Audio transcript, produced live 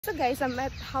So guys, I'm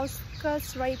at Hauz Khas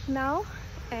right now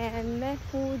and मैं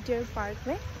हूँ deer park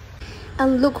में.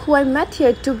 And look who I met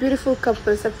here, two beautiful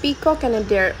couples, a peacock and a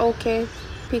deer. Okay,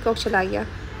 peacock चला गया.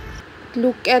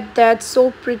 Look at that, so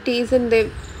pretty, isn't they?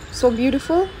 So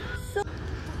beautiful.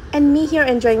 And me here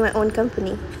enjoying my own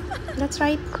company. That's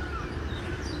right.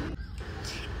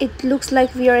 It looks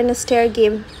like we are in a stare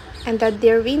game and that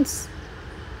deer wins.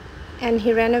 And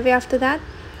he ran away after that.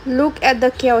 Look at the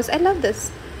chaos. I love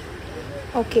this.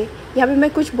 Okay यहाँ पे मैं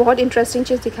कुछ बहुत interesting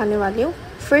चीज़ दिखाने वाली हूँ.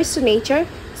 First nature,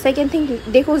 second thing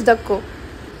देखो उस डक को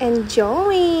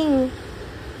एन्जॉइंग.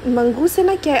 मंगूस है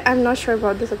ना क्या, I am not sure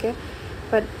about this. Okay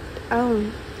but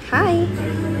high.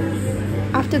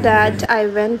 After that I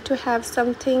went to have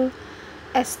something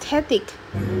aesthetic.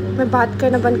 मैं बात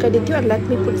करना बंद कर देती हूँ और let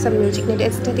me put some music. नहीं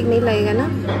एस्थेटिक नहीं लगेगा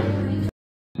ना.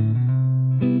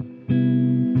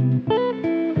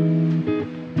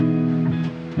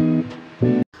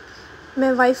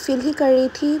 मैं वाइफ फील ही कर रही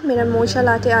थी, मेरा मोचा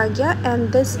लाटे आ गया. And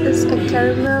this is a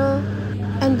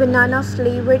caramel and banana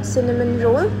flavoured cinnamon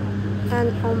role.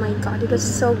 And oh my God, it was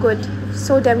so good,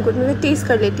 so damn good. मैं टेस्ट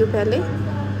कर लेती हूँ पहले.